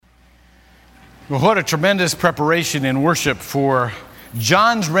Well, what a tremendous preparation in worship for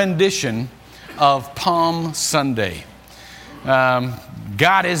John's rendition of Palm Sunday.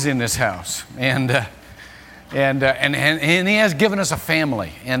 God is in this house, and He has given us a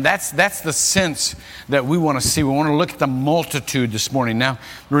family, and that's the sense that we want to see. We want to look at the multitude this morning. Now,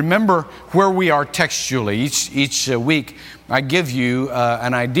 remember where we are textually. Each week, I give you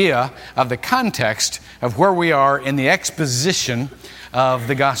an idea of the context of where we are in the exposition of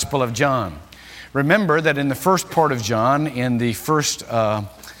the Gospel of John. Remember that in the first part of John, in the first 11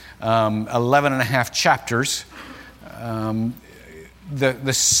 and a half chapters,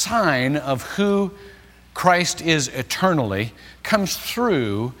 the sign of who Christ is eternally comes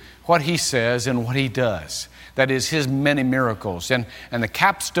through what He says and what He does. That is His many miracles. And the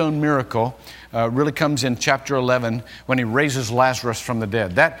capstone miracle really comes in chapter 11 when He raises Lazarus from the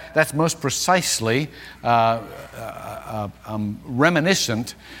dead. That's most precisely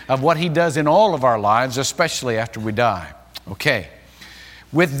reminiscent of what He does in all of our lives, especially after we die. Okay.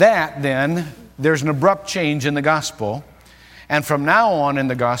 With that, then, there's an abrupt change in the gospel. And from now on in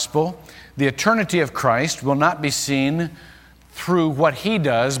the gospel, the eternity of Christ will not be seen through what He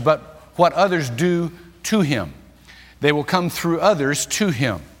does, but what others do to Him. They will come through others to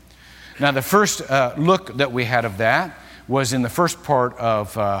Him. Now, the first look that we had of that was in the first part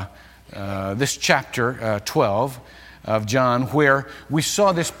of this chapter 12 of John, where we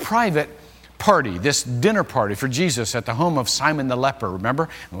saw this private party, this dinner party for Jesus at the home of Simon the leper. Remember?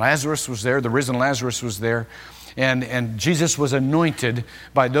 Lazarus was there, the risen Lazarus was there, and Jesus was anointed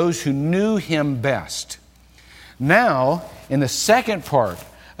by those who knew Him best. Now, in the second part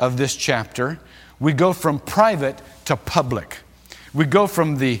of this chapter, we go from private to public. We go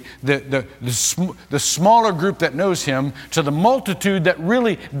from the smaller group that knows Him to the multitude that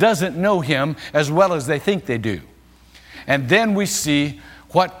really doesn't know Him as well as they think they do. And then we see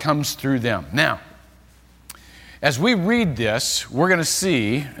what comes through them. Now, as we read this, we're going to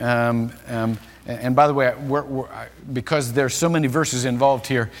see, and by the way, because there's so many verses involved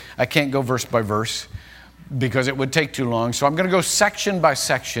here, I can't go verse by verse because it would take too long. So I'm going to go section by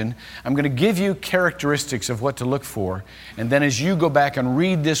section. I'm going to give you characteristics of what to look for. And then as you go back and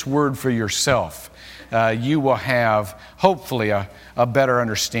read this word for yourself, you will have, hopefully, a better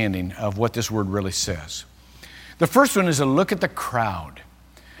understanding of what this word really says. The first one is a look at the crowd.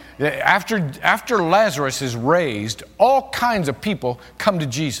 After Lazarus is raised, all kinds of people come to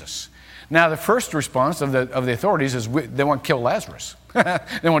Jesus. Now, the first response of the authorities is they want to kill Lazarus.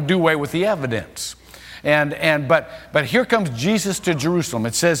 They want to do away with the evidence. But here comes Jesus to Jerusalem.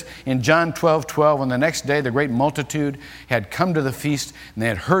 It says in John 12:12, on the next day, the great multitude had come to the feast, and they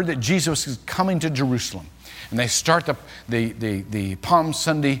had heard that Jesus was coming to Jerusalem. And they start the Palm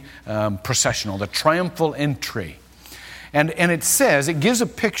Sunday processional, the triumphal entry. And it says, it gives a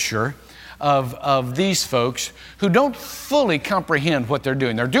picture of these folks who don't fully comprehend what they're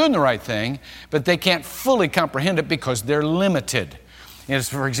doing. They're doing the right thing, but they can't fully comprehend it because they're limited. And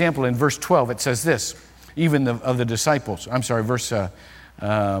for example, in verse 12, it says this, even of the disciples. Verse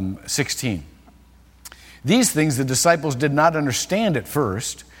 16. These things the disciples did not understand at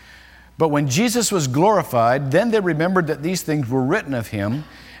first, but when Jesus was glorified, then they remembered that these things were written of Him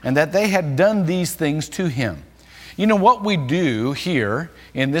and that they had done these things to Him. You know, what we do here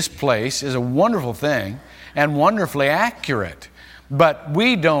in this place is a wonderful thing and wonderfully accurate, but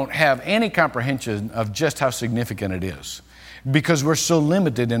we don't have any comprehension of just how significant it is because we're so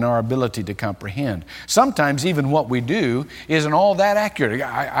limited in our ability to comprehend. Sometimes even what we do isn't all that accurate.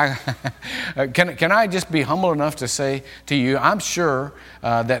 Can I just be humble enough to say to you, I'm sure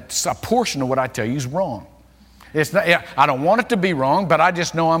that a portion of what I tell you is wrong. It's not, I don't want it to be wrong, but I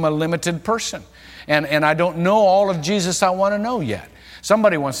just know I'm a limited person. And I don't know all of Jesus I want to know yet.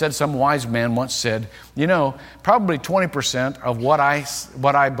 Somebody once said, some wise man once said, you know, probably 20% of what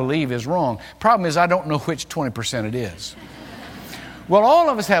I believe is wrong. Problem is I don't know which 20% it is. Well, all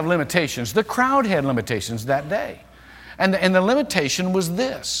of us have limitations. The crowd had limitations that day. And the limitation was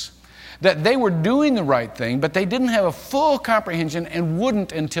this, that they were doing the right thing, but they didn't have a full comprehension and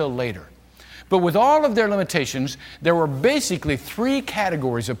wouldn't until later. But with all of their limitations, there were basically three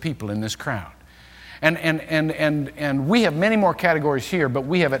categories of people in this crowd. And we have many more categories here, but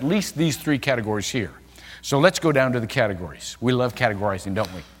we have at least these three categories here. So let's go down to the categories. We love categorizing,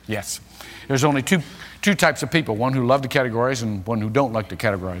 don't we? Yes. There's only two types of people, one who love to categorize and one who don't like to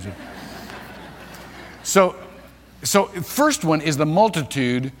categorize it. So first one is the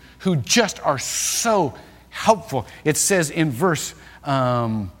multitude who just are so helpful. It says in verse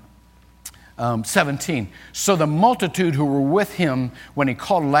 17, so the multitude who were with Him when He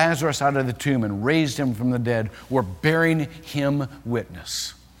called Lazarus out of the tomb and raised him from the dead were bearing Him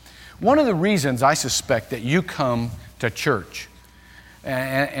witness. One of the reasons I suspect that you come to church,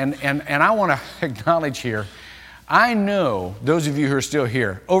 and I want to acknowledge here, I know those of you who are still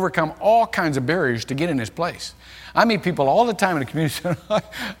here overcome all kinds of barriers to get in this place. I meet people all the time in the community saying,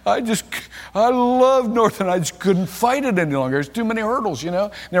 I love Northland. I just couldn't fight it any longer. There's too many hurdles, you know.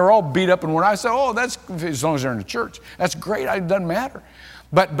 And they were all beat up, and when I said, that's as long as they're in the church, that's great. It doesn't matter.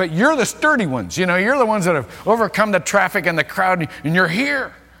 But you're the sturdy ones, you know. You're the ones that have overcome the traffic and the crowd, and you're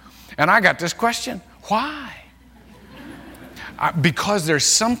here. And I got this question: why? Because there's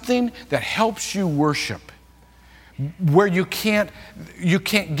something that helps you worship where you can't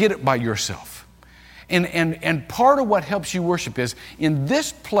get it by yourself. And part of what helps you worship is, in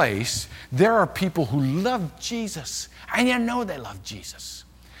this place, there are people who love Jesus. And you know they love Jesus.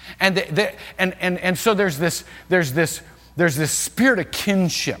 And so there's this spirit of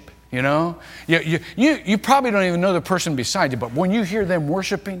kinship, you know. You probably don't even know the person beside you, but when you hear them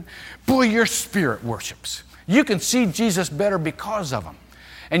worshiping, boy, your spirit worships. You can see Jesus better because of them.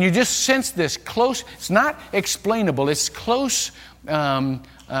 And you just sense this close, it's not explainable, it's close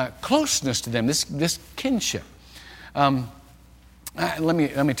closeness to them, this kinship. Let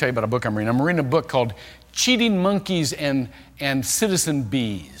me tell you about a book I'm reading. I'm reading a book called Cheating Monkeys and Citizen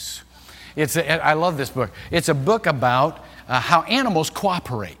Bees. I love this book. It's a book about how animals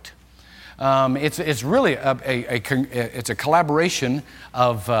cooperate. It's really it's a collaboration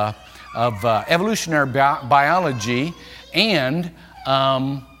of evolutionary biology and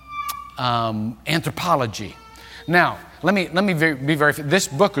anthropology. Now, let me be very. This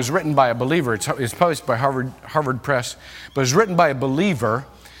book was written by a believer. It's published by Harvard Press, but it's written by a believer,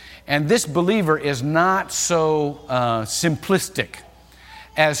 and this believer is not so simplistic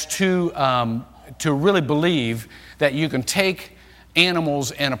as to really believe that you can take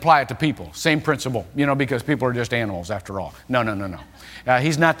animals and apply it to people. Same principle, you know, because people are just animals after all. No.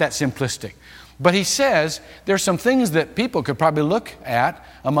 He's not that simplistic. But he says there's some things that people could probably look at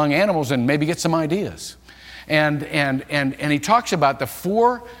among animals and maybe get some ideas. And he talks about the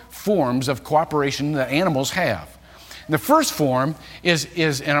 4 forms of cooperation that animals have. The first form is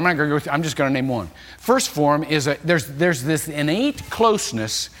and I'm not going to go through, I'm just going to name one. First form is there's this innate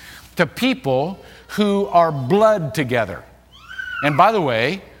closeness to people who are blood together. And by the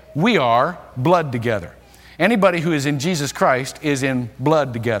way, we are blood together. Anybody who is in Jesus Christ is in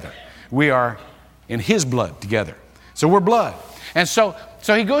blood together. We are in His blood together. So we're blood. And so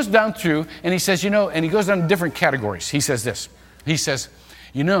he goes down through and he says, and he goes down to different categories. He says this. He says,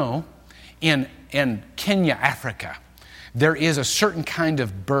 in Kenya, Africa, there is a certain kind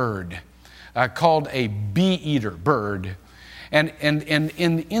of bird called a bee-eater bird. And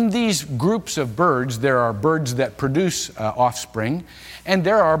in these groups of birds, there are birds that produce offspring, and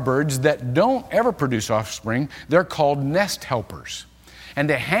there are birds that don't ever produce offspring. They're called nest helpers. And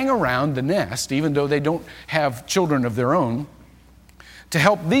they hang around the nest, even though they don't have children of their own, to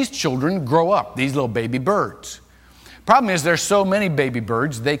help these children grow up, these little baby birds. Problem is, there's so many baby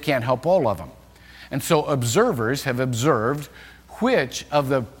birds, they can't help all of them. And so observers have observed which of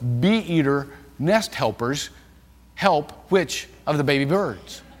the bee-eater nest helpers help which of the baby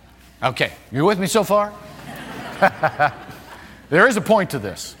birds. Okay, you with me so far? There is a point to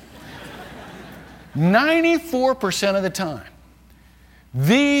this. 94% of the time,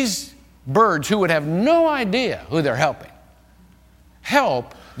 these birds who would have no idea who they're helping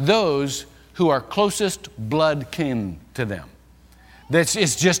help those who are closest blood kin to them.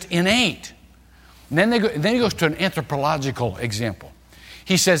 It's just innate. And then he goes to an anthropological example.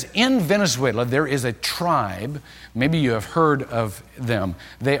 He says, in Venezuela, there is a tribe, maybe you have heard of them.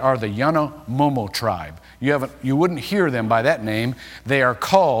 They are the Yanomamo tribe. You wouldn't hear them by that name. They are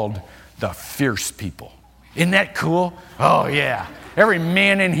called the fierce people. Isn't that cool? Oh, yeah. Every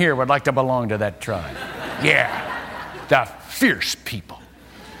man in here would like to belong to that tribe. Yeah, the fierce people.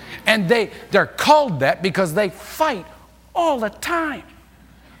 And they're called that because they fight all the time.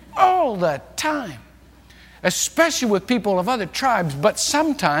 All the time. Especially with people of other tribes, but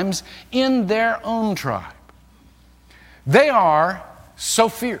sometimes in their own tribe. They are so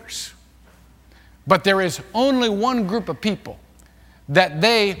fierce. But there is only one group of people that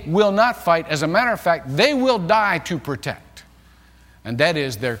they will not fight. As a matter of fact, they will die to protect. And that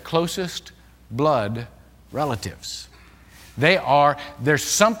is their closest blood relatives. There's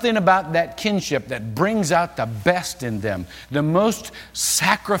something about that kinship that brings out the best in them, the most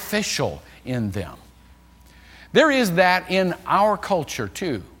sacrificial in them. There is that in our culture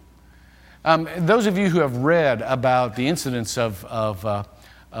too. Those of you who have read about the incidents of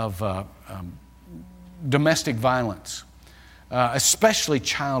domestic violence, especially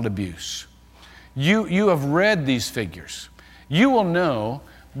child abuse, you have read these figures. You will know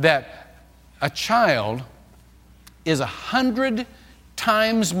that a child is 100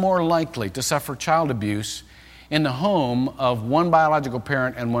 times more likely to suffer child abuse in the home of one biological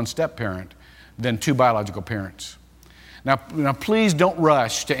parent and one step-parent than two biological parents. Now, please don't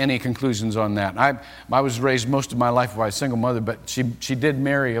rush to any conclusions on that. I was raised most of my life by a single mother, but she did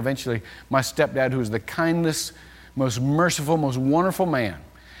marry eventually my stepdad, who was the kindest, most merciful, most wonderful man.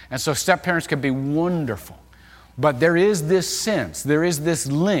 And so step-parents can be wonderful. But there is this sense, there is this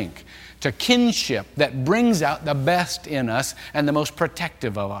link to kinship that brings out the best in us and the most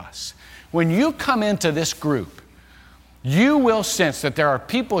protective of us. When you come into this group, you will sense that there are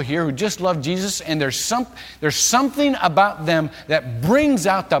people here who just love Jesus, and there's something about them that brings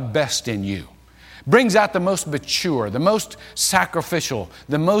out the best in you, brings out the most mature, the most sacrificial,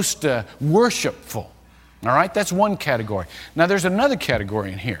 the most worshipful. All right, that's one category. Now there's another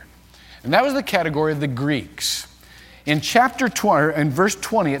category in here, and that was the category of the Greeks. In chapter 20, in verse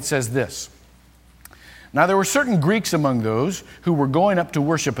 20, it says this: "Now there were certain Greeks among those who were going up to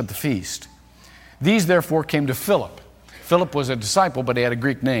worship at the feast. These therefore came to Philip." Philip was a disciple, but he had a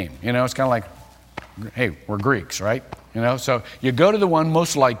Greek name. You know, it's kind of like, hey, we're Greeks, right? You know, so you go to the one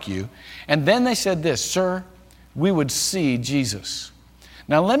most like you. And then they said this: "Sir, we would see Jesus."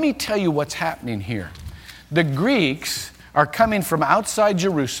 Now let me tell you what's happening here. The Greeks are coming from outside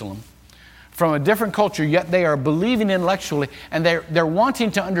Jerusalem, from a different culture, yet they are believing intellectually, and they're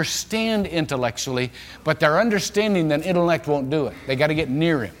wanting to understand intellectually, but their understanding, then intellect won't do it. They got to get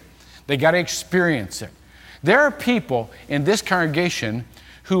near Him. They got to experience it. There are people in this congregation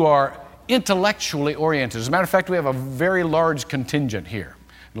who are intellectually oriented. As a matter of fact, we have a very large contingent here,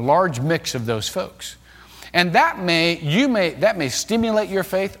 a large mix of those folks. And that may stimulate your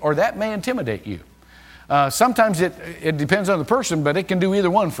faith, or that may intimidate you. Sometimes it depends on the person, but it can do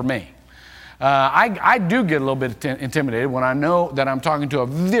either one for me. I do get a little bit intimidated when I know that I'm talking to a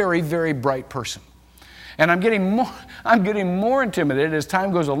very, very bright person. And I'm getting more intimidated as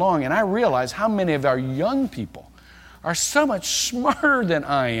time goes along, and I realize how many of our young people are so much smarter than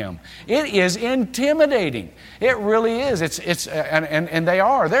I am. It is intimidating. It really is. And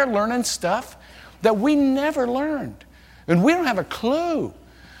they're learning stuff that we never learned, and we don't have a clue.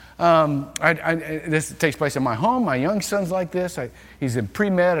 This takes place in my home. My young son's like this. He's in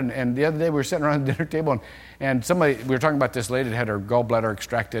pre-med, and the other day we were sitting around the dinner table, and we were talking about this lady that had her gallbladder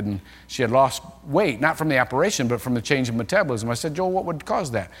extracted, and she had lost weight, not from the operation, but from the change in metabolism. I said, "Joel, what would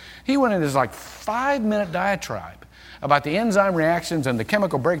cause that?" He went into this 5-minute diatribe about the enzyme reactions and the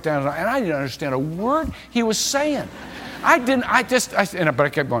chemical breakdowns, and I didn't understand a word he was saying. But I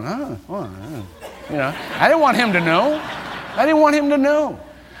kept going, you know. I didn't want him to know.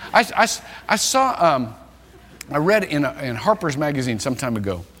 I read in Harper's Magazine some time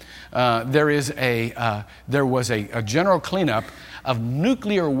ago, there was a general cleanup of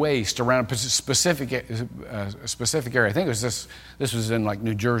nuclear waste around a specific area. I think this was in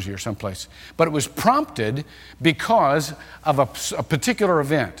New Jersey or someplace. But it was prompted because of a particular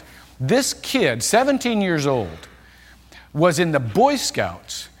event. This kid, 17 years old, was in the Boy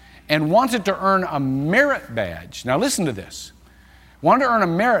Scouts and wanted to earn a merit badge. Now listen to this. Wanted to earn a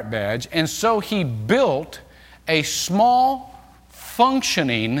merit badge, and so he built a small,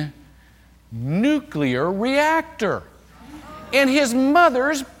 functioning nuclear reactor in his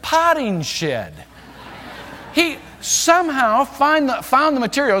mother's potting shed. He somehow found the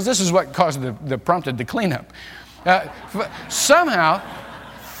materials. This is what caused the prompted the cleanup. Somehow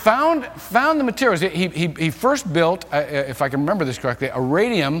found the materials. He first built, if I can remember this correctly, a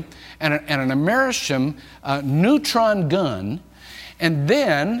radium and an americium neutron gun. And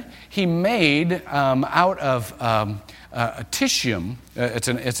then he made out of titium,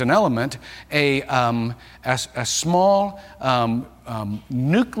 it's an element, a small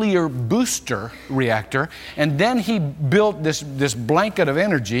nuclear booster reactor, and then he built this blanket of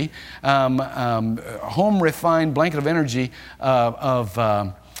energy, home refined blanket of energy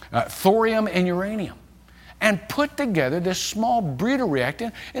of thorium and uranium, and put together this small breeder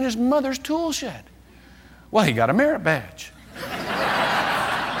reactor in his mother's tool shed. Well, he got a merit badge.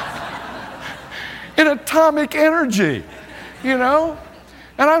 In atomic energy, you know?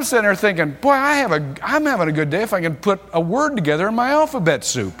 And I'm sitting there thinking, boy, I'm having a good day if I can put a word together in my alphabet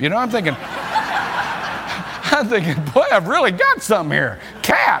soup. You know, I'm thinking, boy, I've really got something here.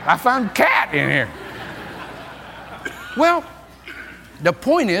 Cat, I found cat in here. Well, the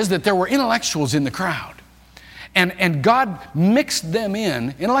point is that there were intellectuals in the crowd. And God mixed them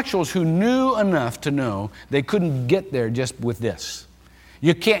in, intellectuals who knew enough to know they couldn't get there just with this.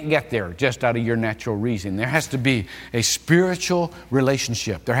 You can't get there just out of your natural reason. There has to be a spiritual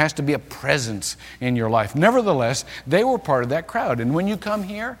relationship. There has to be a presence in your life. Nevertheless, they were part of that crowd. And when you come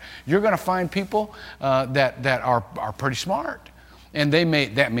here, you're going to find people that are pretty smart. And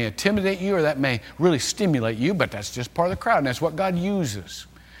that may intimidate you, or that may really stimulate you, but that's just part of the crowd, and that's what God uses.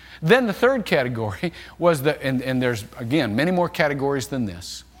 Then the third category was and there's, again, many more categories than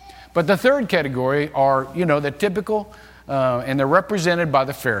this. But the third category are, the typical, and they're represented by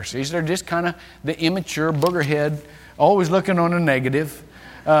the Pharisees. They're just kind of the immature, boogerhead, always looking on the negative.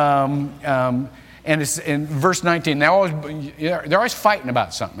 And it's in verse 19, they're always fighting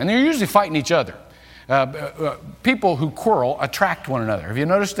about something, and they're usually fighting each other. People who quarrel attract one another. Have you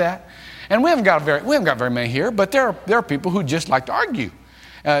noticed that? And we haven't got very many here, but there are people who just like to argue.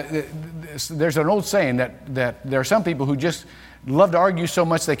 There's an old saying that there are some people who just love to argue so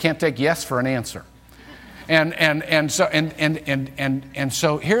much they can't take yes for an answer. And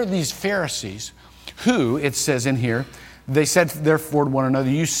so here are these Pharisees who, it says in here, they said therefore to one another,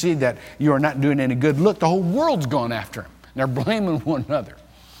 you see that you are not doing any good. Look, the whole world's gone after him. They're blaming one another.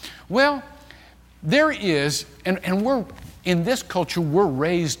 Well, there is, and we're in this culture, we're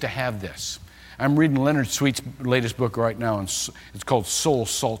raised to have this. I'm reading Leonard Sweet's latest book right now, and it's called Soul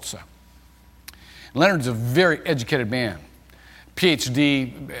Salsa. Leonard's a very educated man,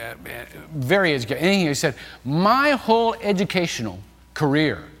 PhD, very educated. And he said, my whole educational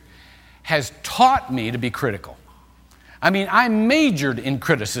career has taught me to be critical. I mean, I majored in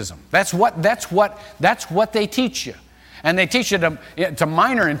criticism. That's what they teach you. And they teach you to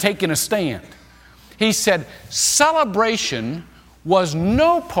minor in taking a stand. He said, celebration was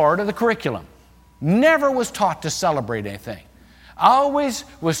no part of the curriculum. Never was taught to celebrate anything. Always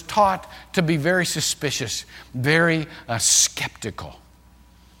was taught to be very suspicious, very skeptical.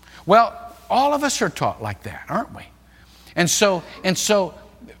 Well, all of us are taught like that, aren't we? And so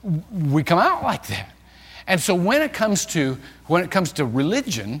we come out like that. And so when it comes to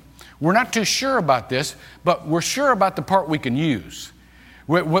religion, we're not too sure about this, but we're sure about the part we can use.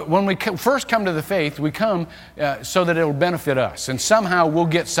 When we first come to the faith, we come so that it will benefit us, and somehow we'll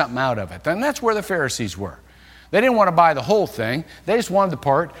get something out of it. And that's where the Pharisees were. They didn't want to buy the whole thing. They just wanted the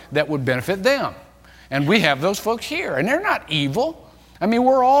part that would benefit them. And we have those folks here, and they're not evil. I mean,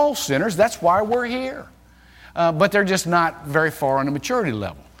 we're all sinners. That's why we're here. But they're just not very far on the maturity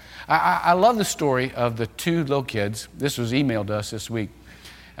level. I love the story of the two little kids. This was emailed to us this week.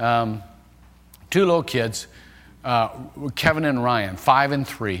 Two little kids, Kevin and Ryan, 5 and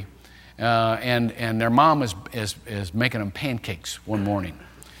 3, and their mom is making them pancakes one morning,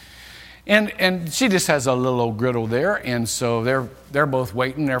 and she just has a little old griddle there, and so they're both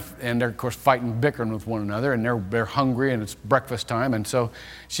waiting, they're of course fighting, bickering with one another, and they're hungry, and it's breakfast time, and so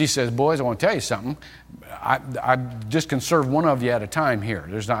she says, boys, I want to tell you something. I just can serve one of you at a time here.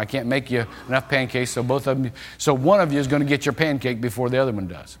 I can't make you enough pancakes, so one of you is going to get your pancake before the other one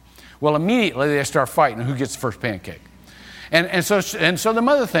does. Well, immediately they start fighting who gets the first pancake. And so the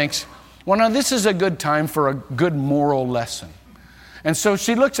mother thinks, well, now this is a good time for a good moral lesson. And so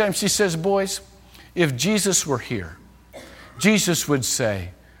she looks at him, she says, boys, if Jesus were here, Jesus would say,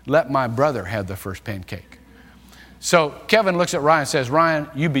 let my brother have the first pancake. So Kevin looks at Ryan and says, Ryan,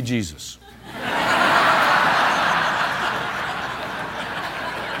 you be Jesus.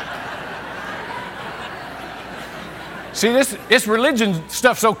 See, this religion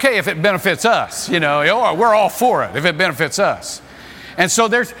stuff's okay if it benefits us, we're all for it if it benefits us. And so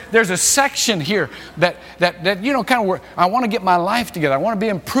there's a section here that kind of where I want to get my life together. I want to be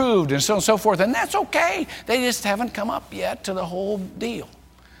improved and so on and so forth. And that's okay. They just haven't come up yet to the whole deal.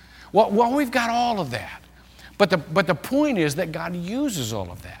 Well, we've got all of that. But the point is that God uses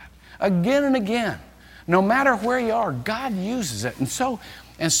all of that again and again. No matter where you are, God uses it. And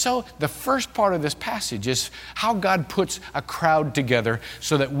so the first part of this passage is how God puts a crowd together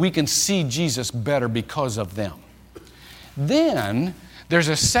so that we can see Jesus better because of them. Then there's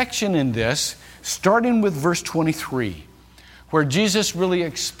a section in this, starting with verse 23, where Jesus really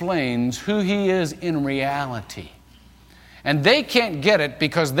explains who he is in reality. And they can't get it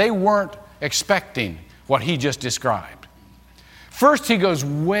because they weren't expecting what he just described. First, he goes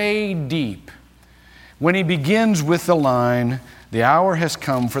way deep when he begins with the line, the hour has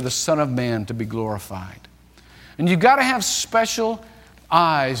come for the Son of Man to be glorified. And you've got to have special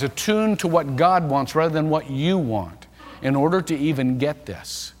eyes attuned to what God wants rather than what you want in order to even get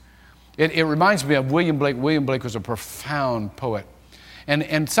this. It reminds me of William Blake. William Blake was a profound poet.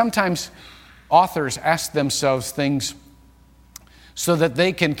 And sometimes authors ask themselves things so that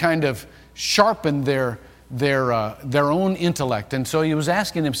they can kind of sharpen their their own intellect. And so he was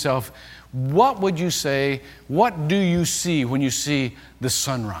asking himself, what would you say, what do you see when you see the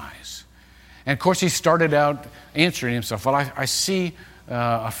sunrise? And of course he started out answering himself, well, I see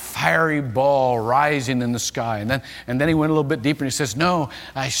a fiery ball rising in the sky. And then he went a little bit deeper and he says, no,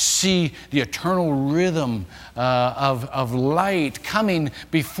 I see the eternal rhythm of light coming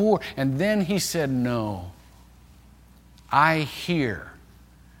before. And then he said, no, I hear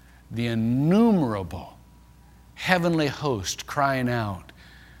the innumerable heavenly host crying out,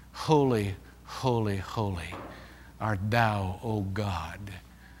 holy, holy, holy art thou, O God.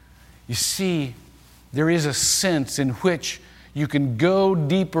 You see, there is a sense in which you can go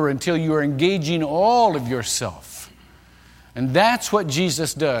deeper until you are engaging all of yourself. And that's what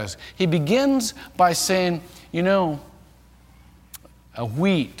Jesus does. He begins by saying, you know, a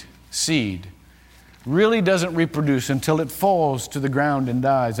wheat seed really doesn't reproduce until it falls to the ground and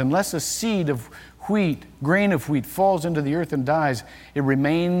dies. Unless a seed of wheat, grain of wheat, falls into the earth and dies, it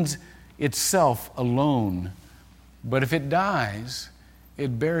remains itself alone. But if it dies,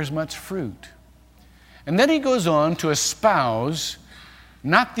 it bears much fruit. And then he goes on to espouse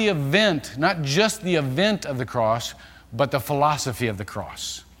not the event, not just the event of the cross, but the philosophy of the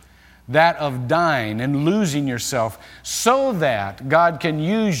cross. That of dying and losing yourself so that God can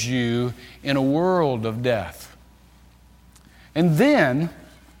use you in a world of death. And then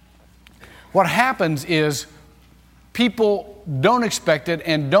what happens is people don't expect it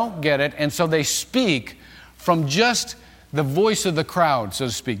and don't get it, and so they speak from just the voice of the crowd, so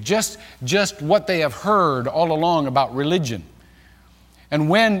to speak, just what they have heard all along about religion. And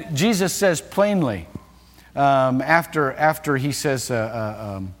when Jesus says plainly, after he says,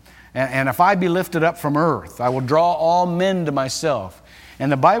 and if I be lifted up from earth, I will draw all men to myself.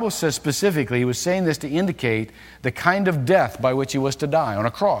 And the Bible says specifically, he was saying this to indicate the kind of death by which he was to die, on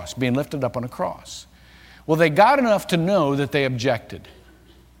a cross, being lifted up on a cross. Well, they got enough to know that they objected.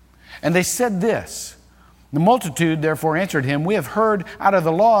 And they said this, the multitude therefore answered him, we have heard out of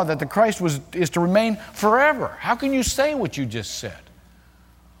the law that the Christ is to remain forever. How can you say what you just said?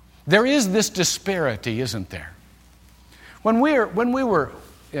 There is this disparity, isn't there? When we were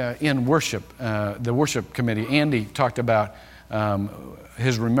in worship, the worship committee, Andy talked about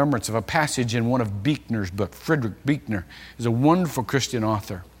his remembrance of a passage in one of Buechner's books. Friedrich Buechner is a wonderful Christian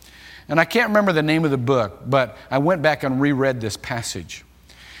author. And I can't remember the name of the book, but I went back and reread this passage.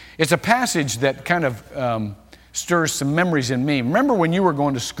 It's a passage that kind of stirs some memories in me. Remember when you were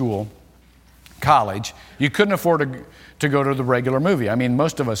going to school, college, you couldn't afford to go to the regular movie. I mean,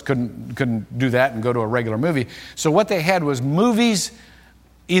 most of us couldn't do that and go to a regular movie. So what they had was movies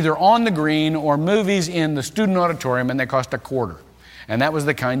either on the green or movies in the student auditorium, and they cost $0.25. And that was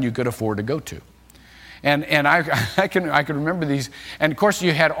the kind you could afford to go to. And I can remember these. And of course,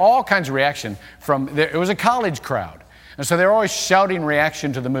 you had all kinds of reaction it was a college crowd. And so they're always shouting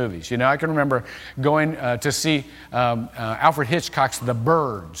reaction to the movies. You know, I can remember going to see Alfred Hitchcock's The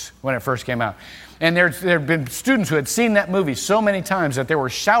Birds when it first came out. And there had been students who had seen that movie so many times that they were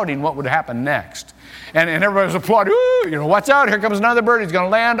shouting what would happen next. And everybody was applauding, ooh, you know, watch out, here comes another bird, he's going to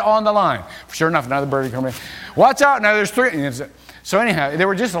land on the line. Sure enough, another bird coming in. Watch out, now there's three. So anyhow, they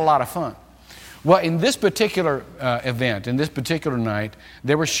were just a lot of fun. Well, in this particular event, in this particular night,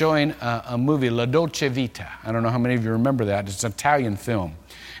 they were showing a movie, La Dolce Vita. I don't know how many of you remember that. It's an Italian film.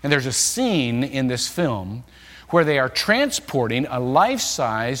 And there's a scene in this film where they are transporting a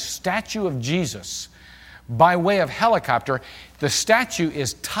life-size statue of Jesus by way of helicopter. The statue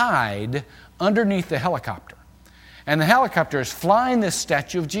is tied underneath the helicopter. And the helicopter is flying this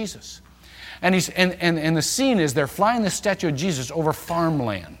statue of Jesus. And the scene is they're flying this statue of Jesus over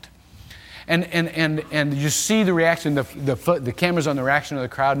farmland. And you see the reaction, the camera's on the reaction of the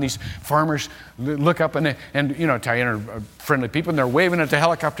crowd, and these farmers look up and you know, Italian are friendly people, and they're waving at the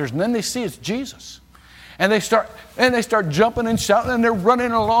helicopters, and then they see it's Jesus. And they start jumping and shouting, and they're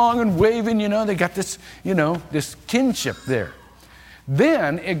running along and waving, you know, they got this, you know, this kinship there.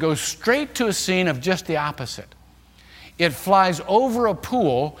 Then it goes straight to a scene of just the opposite. It flies over a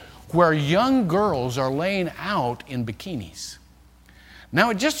pool where young girls are laying out in bikinis. Now,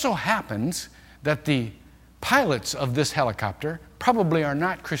 it just so happens that the pilots of this helicopter probably are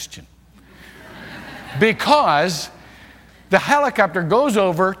not Christian. Because the helicopter goes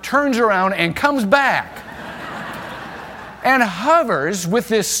over, turns around, and comes back. And hovers with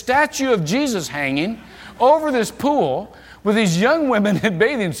this statue of Jesus hanging over this pool with these young women in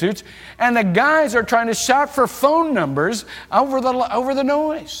bathing suits, and the guys are trying to shout for phone numbers over the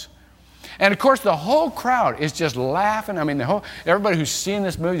noise. And of course, the whole crowd is just laughing. I mean, everybody who's seen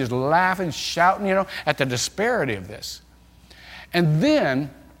this movie is laughing, shouting, you know, at the disparity of this. And then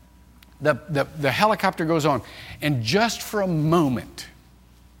the helicopter goes on, and just for a moment,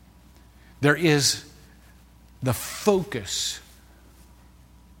 there is the focus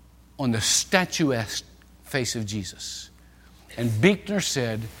on the statuesque face of Jesus. And Buechner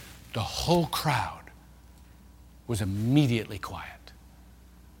said the whole crowd was immediately quiet.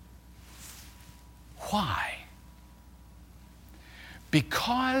 Why?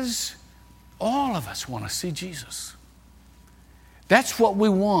 Because all of us want to see Jesus. That's what we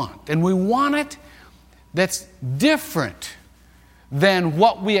want. And we want it that's different than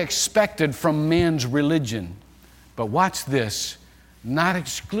what we expected from man's religion. But watch this, not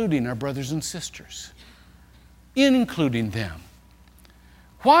excluding our brothers and sisters, including them.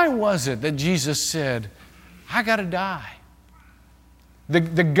 Why was it that Jesus said, I got to die?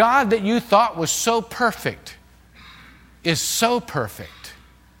 The God that you thought was so perfect is so perfect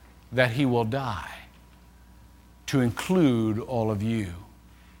that he will die to include all of you.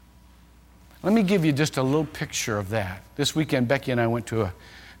 Let me give you just a little picture of that. This weekend, Becky and I went to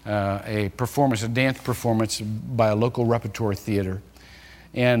a performance, a dance performance by a local repertory theater.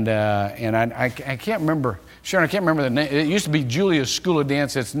 And I can't remember, Sharon, I can't remember the name. It used to be Julia's School of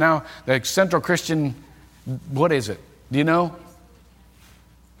Dance. It's now the Central Christian, what is it? Do you know?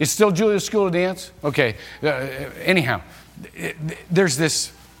 It's still Julia's School of Dance? Okay. Anyhow, there's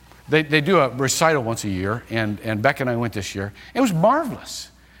this, they do a recital once a year, and Beck and I went this year. It was marvelous.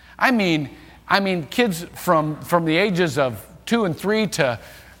 I mean, kids from the ages of 2 and 3 to,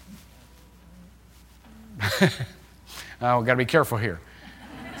 oh, got to be careful here.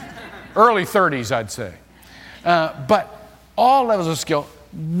 Early 30s, I'd say. But all levels of skill,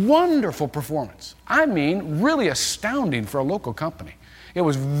 wonderful performance. I mean, really astounding for a local company. It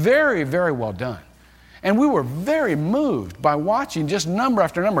was very, very well done. And we were very moved by watching just number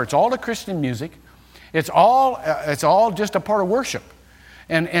after number. It's all the Christian music. It's all just a part of worship.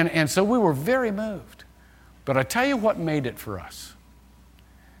 And so we were very moved. But I tell you what made it for us.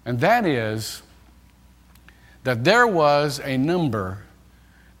 And that is that there was a number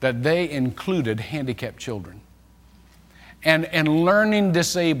that they included handicapped children and learning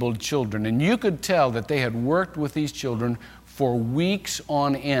disabled children. And you could tell that they had worked with these children for weeks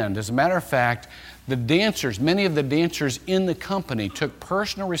on end. As a matter of fact, the dancers, many of the dancers in the company took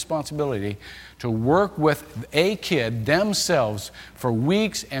personal responsibility to work with a kid themselves for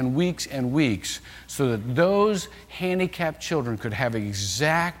weeks and weeks and weeks so that those handicapped children could have the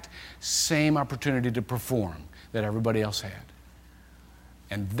exact same opportunity to perform that everybody else had.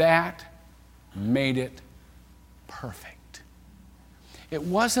 And that made it perfect. It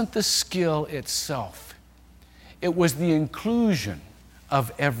wasn't the skill itself. It was the inclusion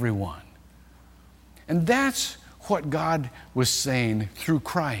of everyone. And that's what God was saying through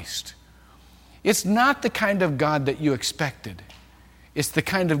Christ. It's not the kind of God that you expected. It's the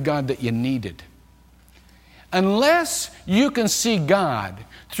kind of God that you needed. Unless you can see God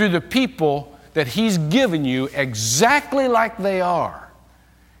through the people that He's given you exactly like they are,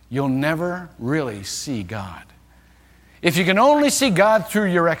 you'll never really see God. If you can only see God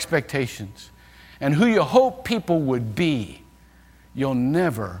through your expectations and who you hope people would be, you'll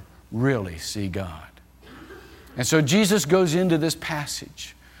never really see God. And so Jesus goes into this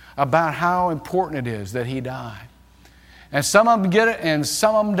passage about how important it is that He die. And some of them get it and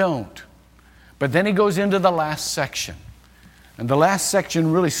some of them don't. But then He goes into the last section. And the last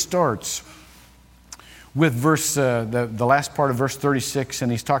section really starts with the last part of verse 36,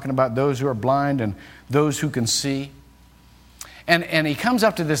 and He's talking about those who are blind and those who can see. And He comes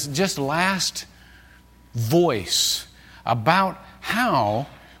up to this just last voice about how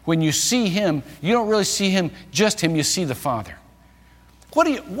when you see Him, you don't really see Him, just Him, you see the Father. What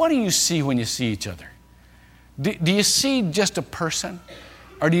do you see when you see each other? Do you see just a person?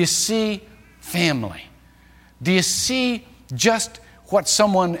 Or do you see family? Do you see just what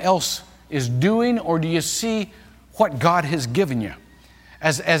someone else is doing? Or do you see what God has given you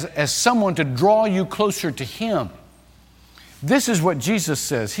as someone to draw you closer to Him? This is what Jesus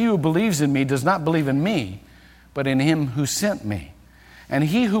says. He who believes in me does not believe in me, but in Him who sent me. And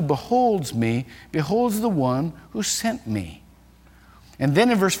he who beholds me beholds the one who sent me. And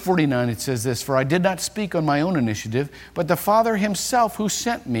then in verse 49 it says this, for I did not speak on my own initiative, but the Father Himself who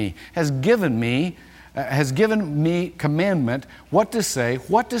sent me has given me commandment what to say,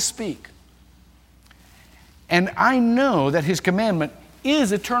 what to speak. And I know that His commandment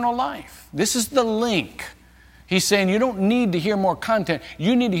is eternal life. This is the link. He's saying you don't need to hear more content.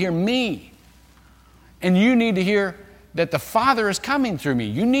 You need to hear me. And you need to hear that the Father is coming through me.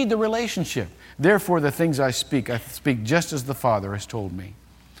 You need the relationship. Therefore, the things I speak just as the Father has told me.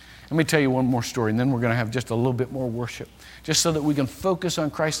 Let me tell you one more story, and then we're going to have just a little bit more worship, just so that we can focus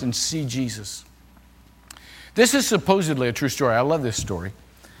on Christ and see Jesus. This is supposedly a true story. I love this story.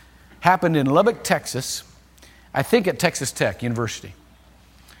 Happened in Lubbock, Texas, I think at Texas Tech University.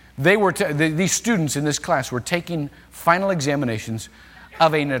 These students in this class were taking final examinations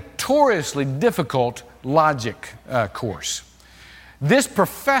of a notoriously difficult logic course. This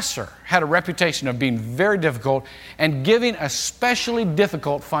professor had a reputation of being very difficult and giving especially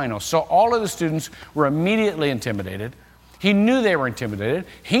difficult finals. So all of the students were immediately intimidated. He knew they were intimidated.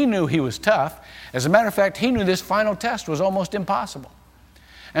 He knew he was tough. As a matter of fact, he knew this final test was almost impossible.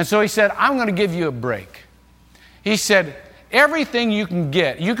 And so he said, I'm going to give you a break. He said, everything you can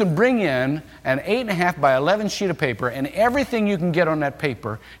get, you can bring in an 8.5 by 11 sheet of paper, and everything you can get on that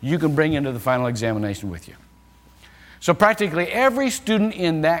paper, you can bring into the final examination with you. So practically every student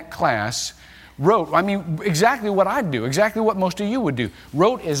in that class wrote, exactly what I'd do, exactly what most of you would do,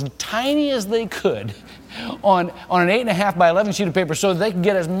 wrote as tiny as they could on an 8.5 by 11 sheet of paper so that they could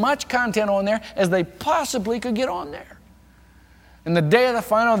get as much content on there as they possibly could get on there. And the day of the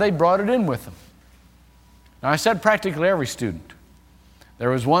final, they brought it in with them. Now, I said practically every student. There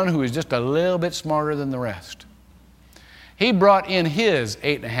was one who was just a little bit smarter than the rest. He brought in his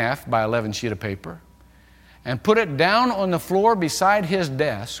 8.5 by 11 sheet of paper and put it down on the floor beside his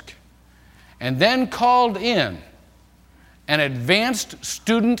desk, and then called in an advanced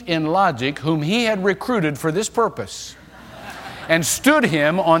student in logic whom he had recruited for this purpose and stood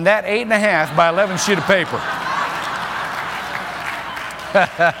him on that 8.5 by 11 sheet of paper.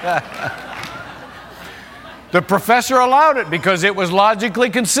 The professor allowed it because it was logically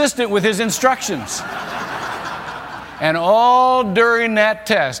consistent with his instructions. And all during that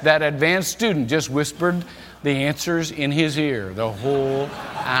test, that advanced student just whispered the answers in his ear the whole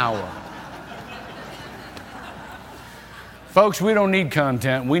hour. Folks, we don't need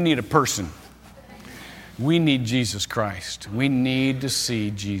content. We need a person. We need Jesus Christ. We need to see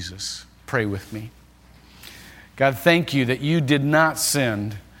Jesus. Pray with me. God, thank you that you did not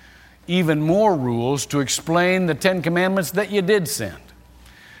send even more rules to explain the 10 Commandments that you did send.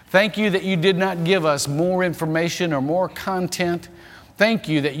 Thank you that you did not give us more information or more content. Thank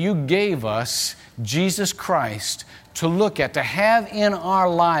you that you gave us Jesus Christ to look at, to have in our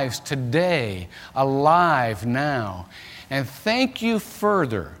lives today, alive now. And thank you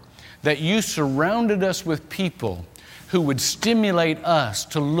further that you surrounded us with people who would stimulate us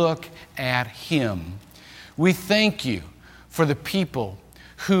to look at Him. We thank you for the people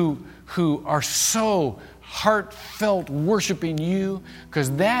who are so heartfelt worshiping you, because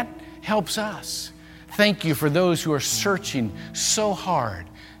that helps us. Thank you for those who are searching so hard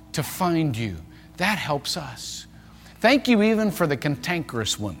to find you. That helps us. Thank you even for the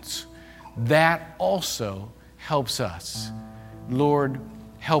cantankerous ones. That also helps us. Lord,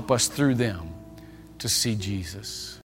 help us through them to see Jesus.